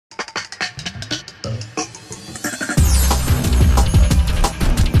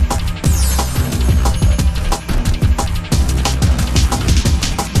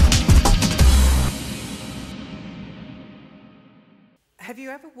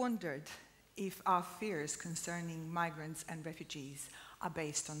wondered if our fears concerning migrants and refugees are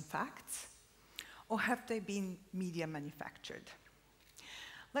based on facts, or have they been media manufactured?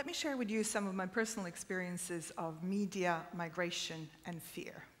 Let me share with you some of my personal experiences of media, migration, and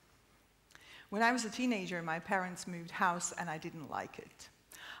fear. When I was a teenager, my parents moved house and I didn't like it.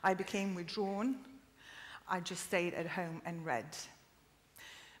 I became withdrawn. I just stayed at home and read.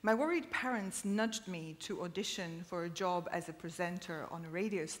 My worried parents nudged me to audition for a job as a presenter on a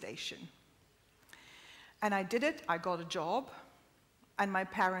radio station. And I did it, I got a job, and my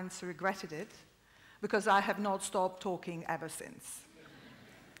parents regretted it because I have not stopped talking ever since.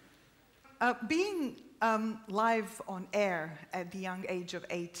 Being live on air at the young age of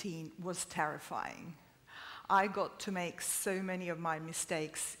 18 was terrifying. I got to make so many of my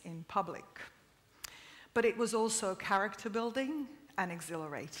mistakes in public. But it was also character building and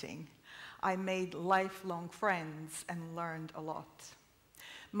exhilarating. I made lifelong friends and learned a lot.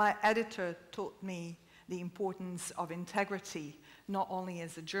 My editor taught me the importance of integrity, not only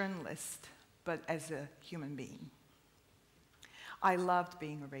as a journalist, but as a human being. I loved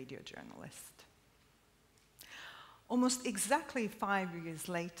being a radio journalist. Almost exactly 5 years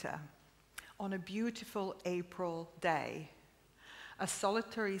later, on a beautiful April day, a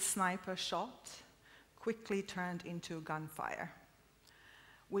solitary sniper shot quickly turned into gunfire,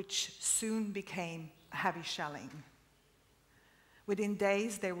 which soon became heavy shelling. Within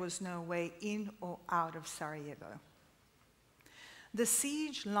days, there was no way in or out of Sarajevo. The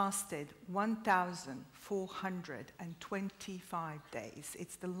siege lasted 1,425 days.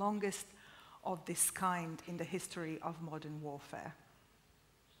 It's the longest of this kind in the history of modern warfare.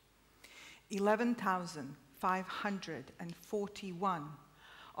 11,541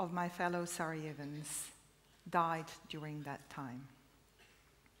 of my fellow Sarajevans died during that time.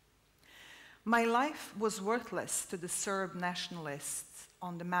 My life was worthless to the Serb nationalists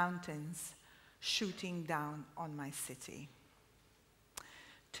on the mountains shooting down on my city.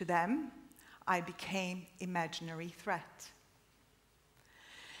 To them, I became imaginary threat.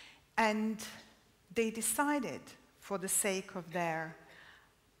 And they decided, for the sake of their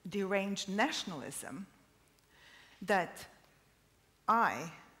deranged nationalism, that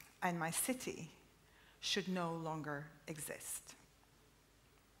I and my city should no longer exist.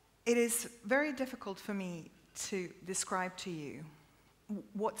 It is very difficult for me to describe to you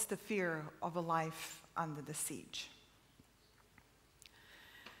what's the fear of a life under the siege.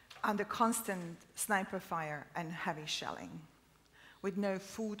 Under constant sniper fire and heavy shelling, with no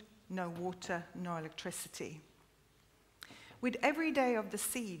food, no water, no electricity. With every day of the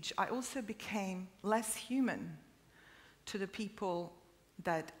siege, I also became less human to the people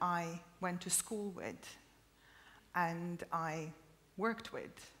that I went to school with and I worked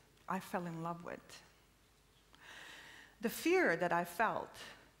with, I fell in love with. The fear that I felt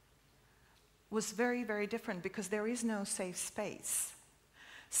was very, very different because there is no safe space.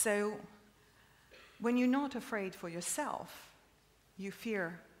 So when you're not afraid for yourself, you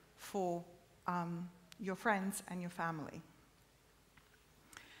fear for your friends and your family.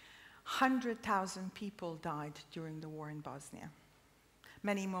 100,000 people died during the war in Bosnia.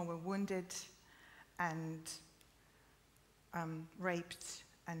 Many more were wounded and raped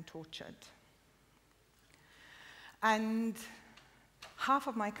and tortured. And half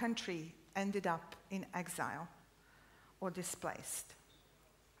of my country ended up in exile or displaced.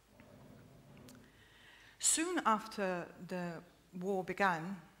 Soon after the war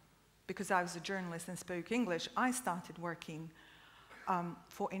began, because I was a journalist and spoke English, I started working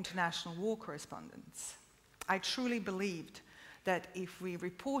for international war correspondents. I truly believed that if we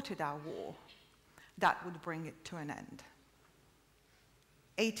reported our war, that would bring it to an end.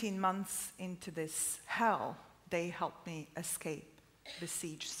 18 months into this hell, they helped me escape the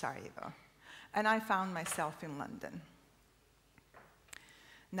siege Sarajevo, and I found myself in London.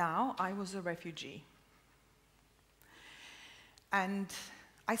 Now, I was a refugee. And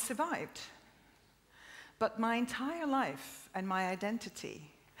I survived. But my entire life and my identity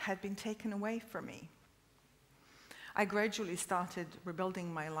had been taken away from me. I gradually started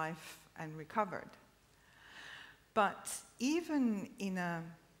rebuilding my life and recovered. But even in a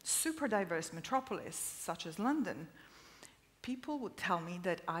super diverse metropolis such as London, people would tell me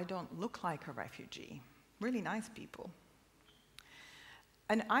that I don't look like a refugee. Really nice people.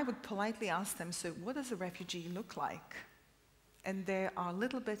 And I would politely ask them, so what does a refugee look like? And they are a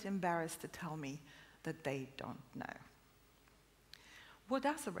little bit embarrassed to tell me that they don't know. What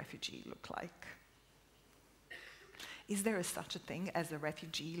does a refugee look like? Is there such a thing as a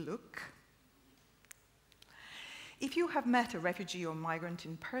refugee look? If you have met a refugee or migrant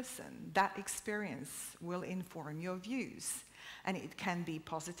in person, that experience will inform your views. And it can be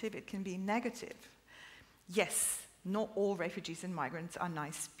positive, it can be negative. Yes, not all refugees and migrants are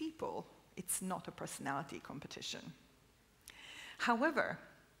nice people. It's not a personality competition. However,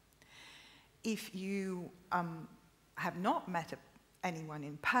 if you have not met anyone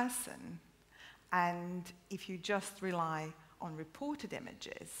in person, and if you just rely on reported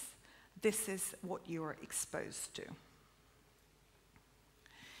images, this is what you're exposed to.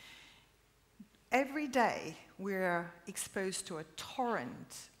 Every day, we're exposed to a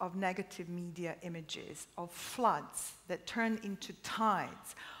torrent of negative media images, of floods that turn into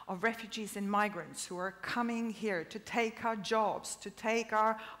tides, of refugees and migrants who are coming here to take our jobs, to take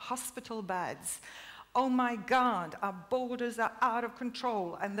our hospital beds. Oh my God, our borders are out of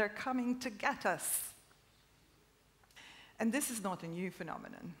control and they're coming to get us. And this is not a new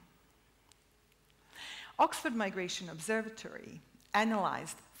phenomenon. Oxford Migration Observatory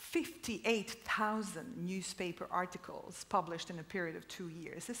analyzed 58,000 newspaper articles published in a period of 2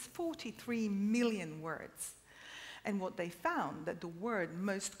 years. It's 43 million words. And what they found, that the word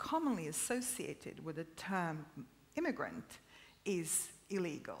most commonly associated with the term immigrant is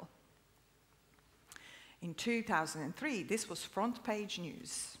illegal. In 2003, this was front page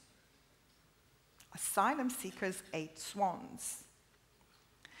news. Asylum seekers ate swans.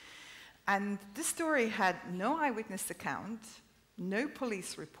 And this story had no eyewitness account, no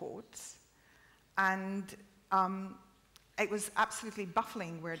police reports, and it was absolutely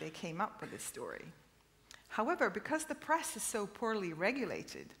baffling where they came up with this story. However, because the press is so poorly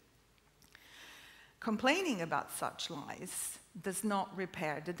regulated, complaining about such lies does not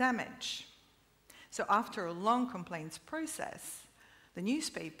repair the damage. So after a long complaints process, the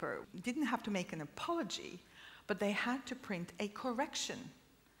newspaper didn't have to make an apology, but they had to print a correction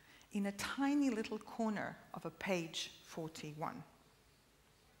in a tiny little corner of a page 41.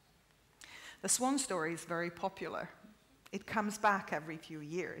 The swan story is very popular. It comes back every few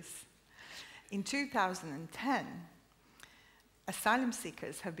years. In 2010, asylum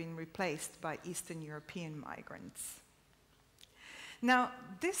seekers have been replaced by Eastern European migrants. Now,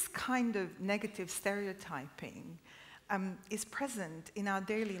 this kind of negative stereotyping is present in our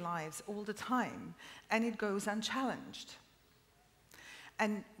daily lives all the time, and it goes unchallenged.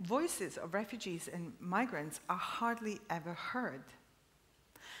 And voices of refugees and migrants are hardly ever heard.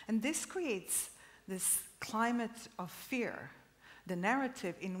 And this creates this climate of fear, the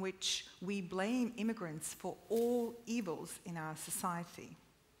narrative in which we blame immigrants for all evils in our society.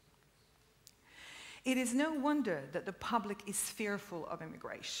 It is no wonder that the public is fearful of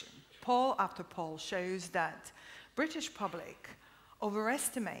immigration. Poll after poll shows that British public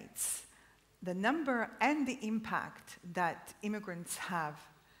overestimates the number and the impact that immigrants have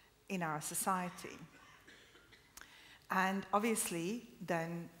in our society. And obviously,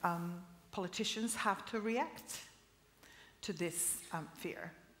 then politicians have to react to this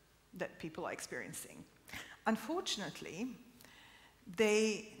fear that people are experiencing. Unfortunately,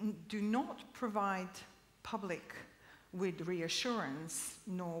 they do not provide public with reassurance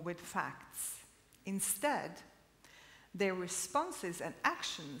nor with facts. Instead, their responses and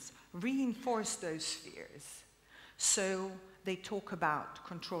actions reinforce those fears. So they talk about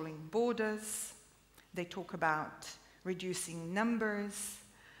controlling borders, they talk about reducing numbers,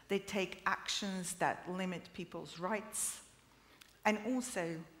 they take actions that limit people's rights, and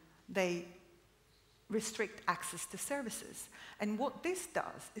also they restrict access to services. And what this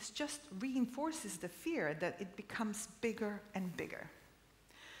does is just reinforces the fear that it becomes bigger and bigger.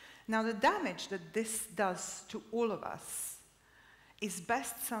 Now, the damage that this does to all of us is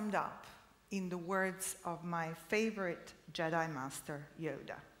best summed up in the words of my favorite Jedi Master,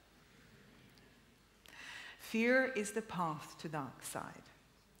 Yoda. Fear is the path to dark side.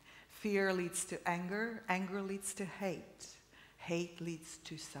 Fear leads to anger, anger leads to hate, hate leads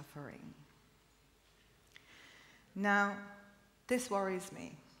to suffering. Now, this worries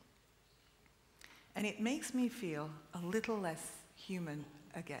me, and it makes me feel a little less human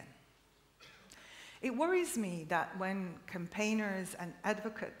again. It worries me that when campaigners and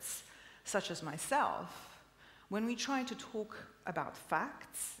advocates, such as myself, when we try to talk about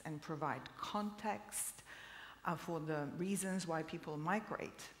facts and provide context for the reasons why people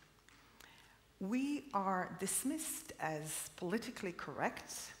migrate, we are dismissed as politically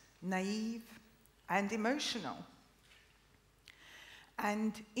correct, naive, and emotional.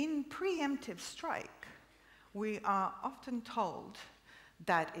 And in preemptive strike, we are often told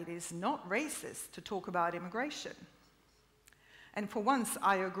that it is not racist to talk about immigration. And for once,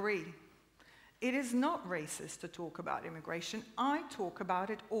 I agree. It is not racist to talk about immigration. I talk about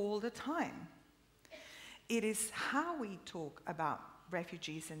it all the time. It is how we talk about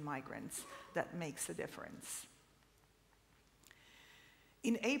refugees and migrants that makes a difference.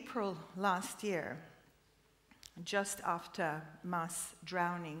 In April last year, just after mass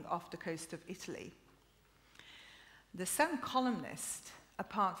drowning off the coast of Italy, the Sun columnist,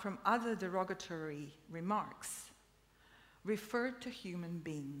 apart from other derogatory remarks, referred to human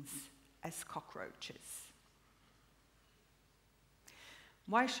beings as cockroaches.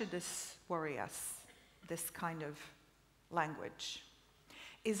 Why should this worry us, this kind of language?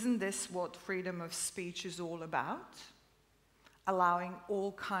 Isn't this what freedom of speech is all about? Allowing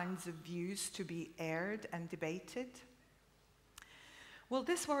all kinds of views to be aired and debated? Well,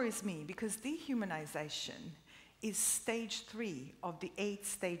 this worries me because dehumanization is stage 3 of the 8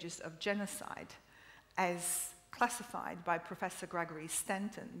 stages of genocide, as classified by Professor Gregory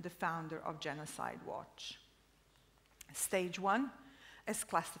Stenton, the founder of Genocide Watch. Stage 1 is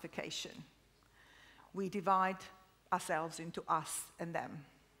classification. We divide ourselves into us and them.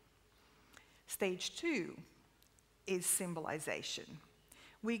 Stage 2 is symbolization.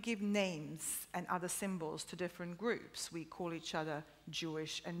 We give names and other symbols to different groups. We call each other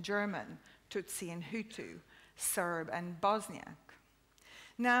Jewish and German, Tutsi and Hutu, Serb and Bosniak.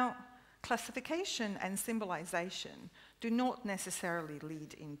 Now, classification and symbolization do not necessarily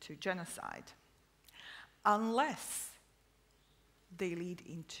lead into genocide, unless they lead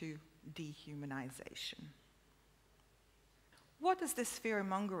into dehumanization. What does this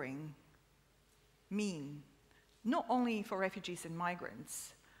fear-mongering mean, not only for refugees and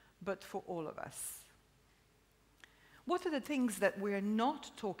migrants, but for all of us? What are the things that we're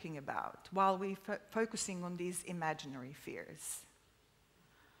not talking about while we're focusing on these imaginary fears?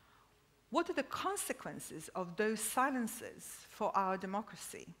 What are the consequences of those silences for our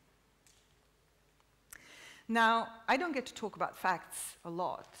democracy? Now, I don't get to talk about facts a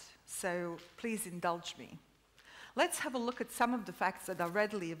lot, so please indulge me. Let's have a look at some of the facts that are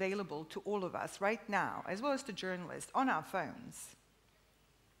readily available to all of us right now, as well as to journalists, on our phones.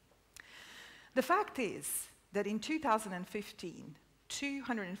 The fact is that in 2015,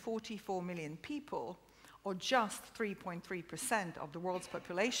 244 million people, or just 3.3% of the world's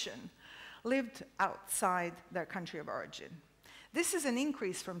population, lived outside their country of origin. This is an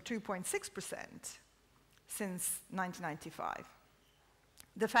increase from 2.6% since 1995.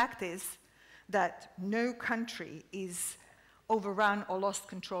 The fact is that no country is overrun or lost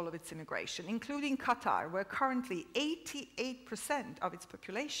control of its immigration, including Qatar, where currently 88% of its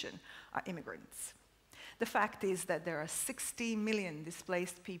population are immigrants. The fact is that there are 60 million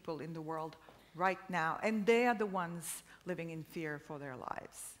displaced people in the world right now, and they are the ones living in fear for their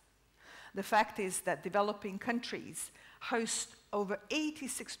lives. The fact is that developing countries host over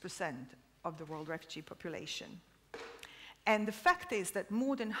 86% of the world refugee population. And the fact is that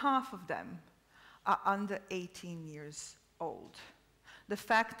more than half of them are under 18 years old. The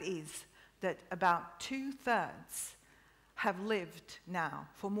fact is that about 2/3 have lived now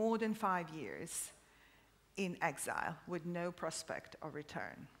for more than 5 years in exile with no prospect of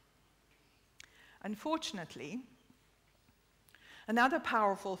return. Unfortunately, another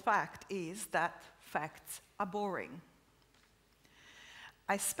powerful fact is that facts are boring.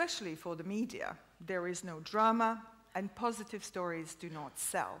 Especially for the media, there is no drama and positive stories do not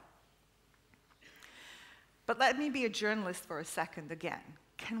sell. But let me be a journalist for a second again.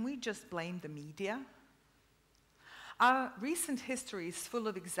 Can we just blame the media? Our recent history is full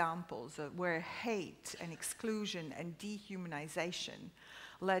of examples of where hate and exclusion and dehumanization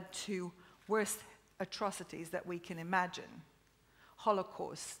led to worst atrocities that we can imagine.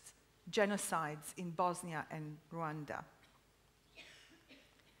 Holocaust, genocides in Bosnia and Rwanda.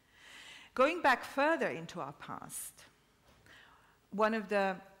 Going back further into our past, one of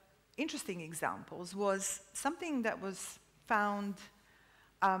the interesting examples was something that was found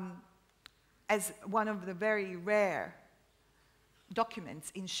as one of the very rare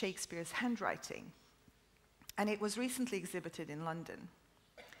documents in Shakespeare's handwriting. And it was recently exhibited in London.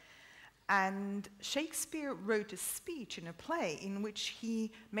 And Shakespeare wrote a speech in a play in which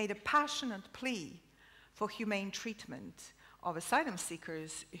he made a passionate plea for humane treatment of asylum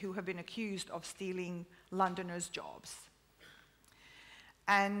seekers who have been accused of stealing Londoners' jobs.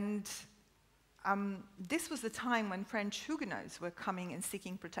 And this was the time when French Huguenots were coming and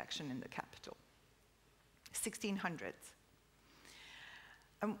seeking protection in the capital, 1600s.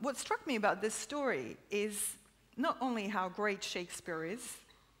 And what struck me about this story is not only how great Shakespeare is,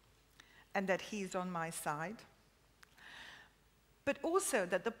 and that he's on my side, but also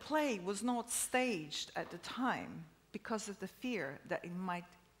that the play was not staged at the time because of the fear that it might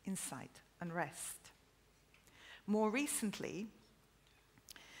incite unrest. More recently,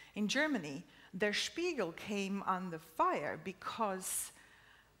 in Germany, Der Spiegel came under fire because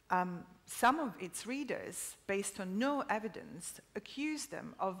some of its readers, based on no evidence, accused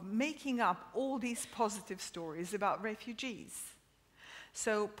them of making up all these positive stories about refugees.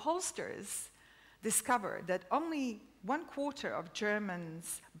 So pollsters discovered that only 1/4 of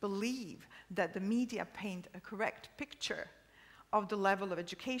Germans believe that the media paint a correct picture of the level of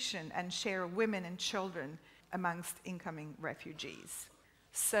education and share of women and children amongst incoming refugees.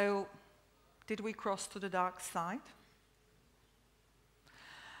 So, did we cross to the dark side?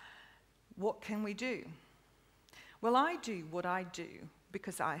 What can we do? Well, I do what I do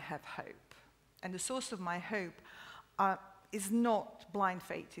because I have hope. And the source of my hope is not blind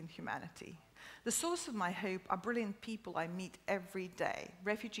faith in humanity. The source of my hope are brilliant people I meet every day,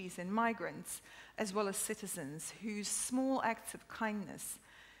 refugees and migrants, as well as citizens whose small acts of kindness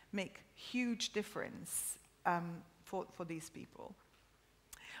make huge difference for these people.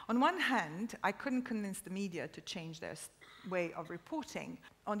 On one hand, I couldn't convince the media to change their way of reporting.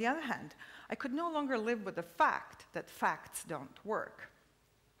 On the other hand, I could no longer live with the fact that facts don't work.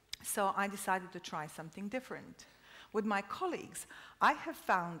 So I decided to try something different. With my colleagues, I have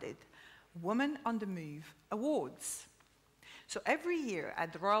founded Women on the Move Awards. So every year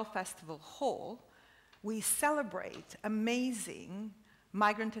at the Royal Festival Hall, we celebrate amazing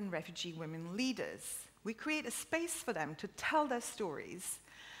migrant and refugee women leaders. We create a space for them to tell their stories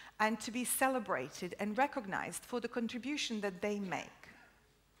and to be celebrated and recognized for the contribution that they make.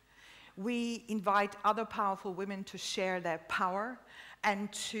 We invite other powerful women to share their power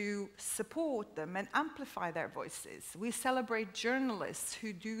and to support them and amplify their voices. We celebrate journalists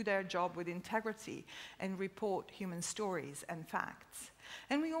who do their job with integrity and report human stories and facts.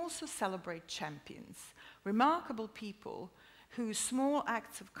 And we also celebrate champions, remarkable people whose small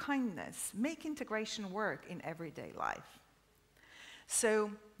acts of kindness make integration work in everyday life.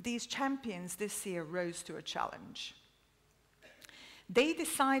 So these champions this year rose to a challenge. They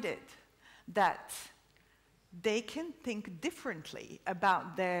decided that they can think differently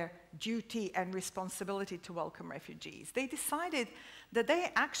about their duty and responsibility to welcome refugees. They decided that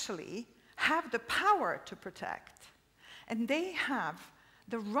they actually have the power to protect, and they have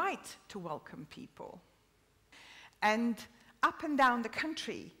the right to welcome people. And up and down the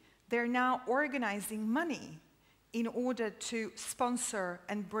country, they're now organizing money in order to sponsor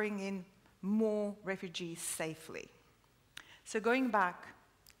and bring in more refugees safely. So going back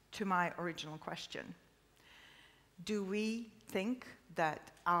to my original question, do we think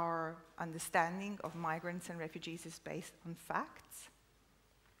that our understanding of migrants and refugees is based on facts?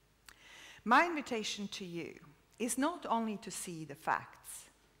 My invitation to you is not only to see the facts,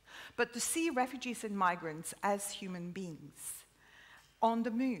 but to see refugees and migrants as human beings, on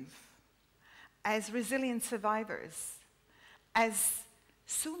the move, as resilient survivors, as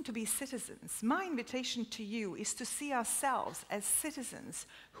soon-to-be citizens. My invitation to you is to see ourselves as citizens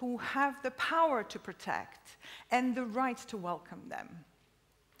who have the power to protect and the right to welcome them.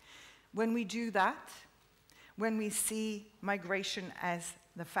 When we do that, when we see migration as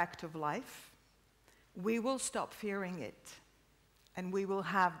the fact of life, we will stop fearing it, and we will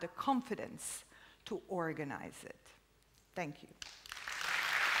have the confidence to organize it. Thank you.